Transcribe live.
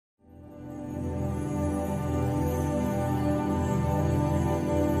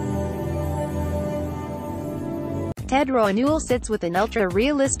Tedroy Newell sits with an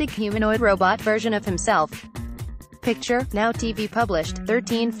ultra-realistic humanoid robot version of himself. Picture, Now TV published,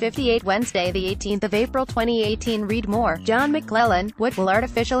 13:58 Wednesday the 18th of April 2018. Read more. John McLellan, what will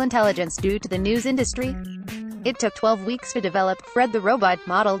artificial intelligence do to the news industry? It took 12 weeks to develop Fred the robot,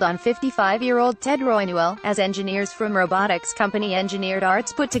 modeled on 55-year-old Tedroy Newell, as engineers from robotics company Engineered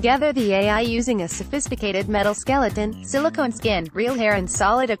Arts put together the AI using a sophisticated metal skeleton, silicone skin, real hair and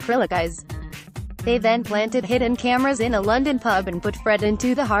solid acrylic eyes. They then planted hidden cameras in a London pub and put Fred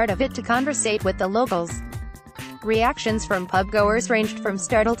into the heart of it to conversate with the locals. Reactions from pubgoers ranged from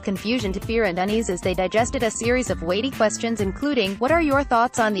startled confusion to fear and unease as they digested a series of weighty questions including, what are your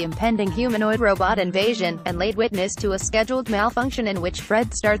thoughts on the impending humanoid robot invasion, and laid witness to a scheduled malfunction in which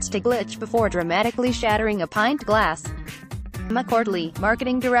Fred starts to glitch before dramatically shattering a pint glass. McLellan,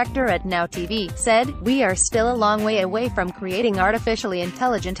 marketing director at Now TV, said, "We are still a long way away from creating artificially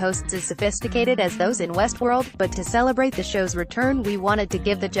intelligent hosts as sophisticated as those in Westworld, but to celebrate the show's return we wanted to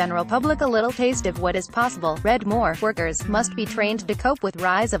give the general public a little taste of what is possible." Read more. Workers must be trained to cope with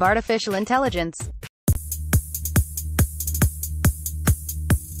rise of artificial intelligence.